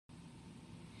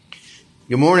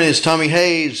Good morning, it's Tommy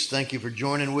Hayes. Thank you for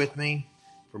joining with me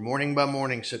for Morning by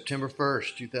Morning, September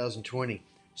 1st, 2020.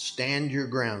 Stand your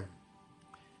ground.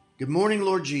 Good morning,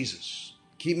 Lord Jesus.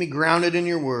 Keep me grounded in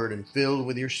your word and filled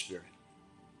with your spirit.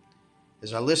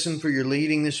 As I listen for your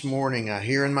leading this morning, I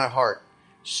hear in my heart,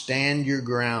 stand your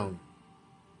ground.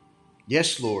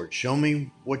 Yes, Lord, show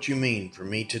me what you mean for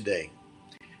me today.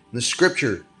 And the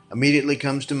scripture immediately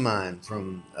comes to mind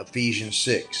from Ephesians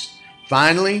 6.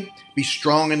 Finally, be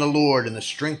strong in the Lord and the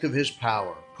strength of his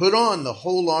power. Put on the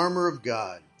whole armor of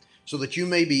God, so that you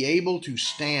may be able to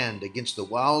stand against the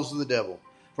wiles of the devil.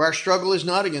 For our struggle is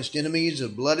not against enemies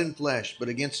of blood and flesh, but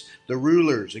against the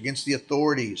rulers, against the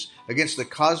authorities, against the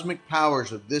cosmic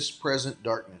powers of this present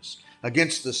darkness,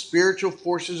 against the spiritual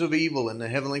forces of evil in the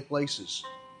heavenly places.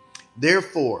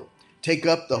 Therefore, take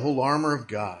up the whole armor of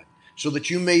God, so that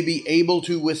you may be able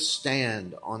to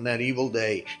withstand on that evil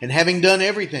day, and having done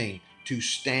everything, to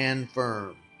stand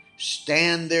firm.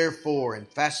 Stand therefore, and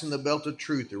fasten the belt of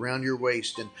truth around your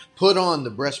waist, and put on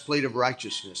the breastplate of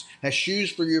righteousness. As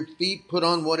shoes for your feet, put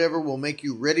on whatever will make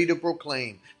you ready to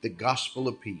proclaim the gospel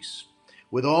of peace.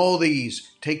 With all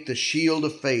these, take the shield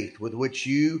of faith, with which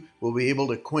you will be able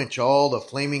to quench all the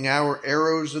flaming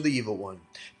arrows of the evil one.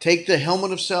 Take the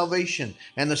helmet of salvation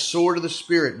and the sword of the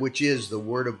Spirit, which is the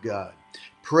word of God.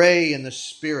 Pray in the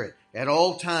Spirit at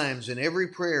all times in every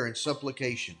prayer and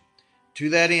supplication. To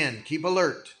that end, keep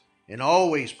alert and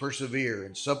always persevere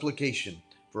in supplication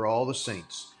for all the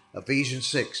saints. Ephesians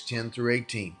 6:10 through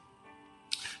 18.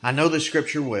 I know the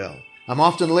scripture well. I'm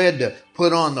often led to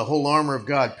put on the whole armor of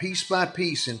God piece by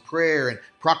piece in prayer and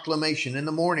proclamation in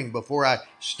the morning before I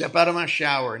step out of my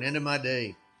shower and into my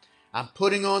day. I'm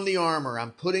putting on the armor.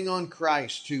 I'm putting on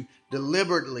Christ to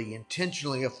deliberately,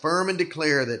 intentionally affirm and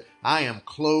declare that I am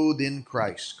clothed in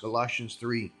Christ. Colossians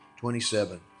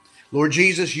 3:27. Lord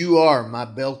Jesus, you are my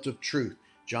belt of truth.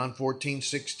 John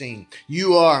 14:16.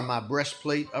 You are my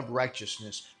breastplate of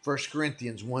righteousness. 1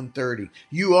 Corinthians 1:30.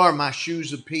 You are my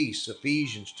shoes of peace.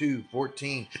 Ephesians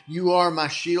 2:14. You are my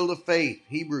shield of faith.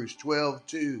 Hebrews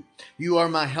 12:2. You are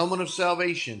my helmet of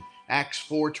salvation. Acts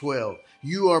 4:12.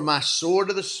 You are my sword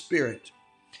of the Spirit,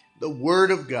 the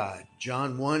Word of God.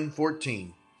 John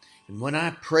 1:14. And when I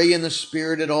pray in the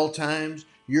Spirit at all times,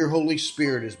 your Holy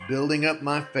Spirit is building up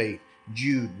my faith.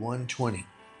 Jude 1:20.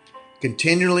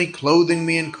 Continually clothing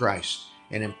me in Christ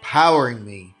and empowering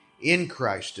me in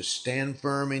Christ to stand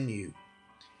firm in you.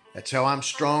 That's how I'm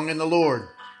strong in the Lord.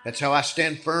 That's how I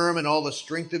stand firm in all the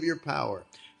strength of your power.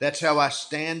 That's how I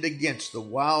stand against the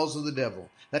wiles of the devil.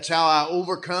 That's how I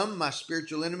overcome my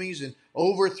spiritual enemies and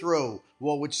overthrow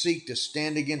what would seek to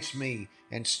stand against me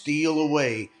and steal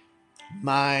away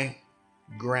my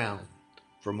ground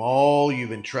from all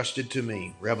you've entrusted to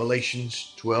me.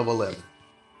 Revelations 12:11.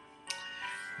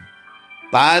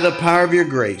 By the power of your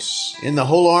grace, in the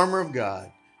whole armor of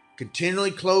God,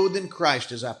 continually clothed in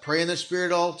Christ as I pray in the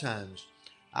Spirit all times,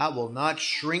 I will not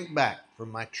shrink back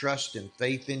from my trust and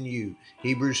faith in you.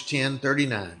 Hebrews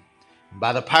 10:39.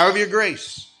 By the power of your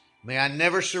grace, may I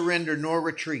never surrender nor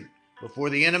retreat before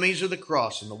the enemies of the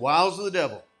cross and the wiles of the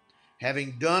devil.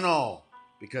 Having done all,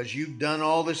 because you've done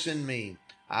all this in me,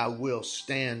 I will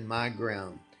stand my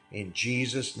ground. In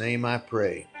Jesus' name I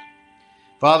pray.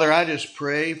 Father, I just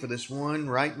pray for this one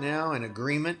right now in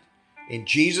agreement in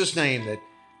Jesus' name that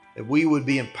we would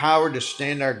be empowered to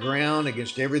stand our ground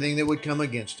against everything that would come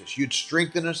against us. You'd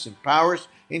strengthen us, empower us,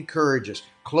 encourage us,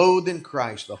 clothed in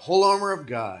Christ, the whole armor of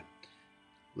God,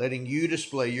 letting you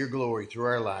display your glory through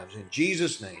our lives. In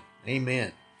Jesus' name,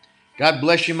 amen. God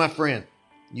bless you, my friend.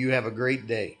 You have a great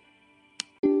day.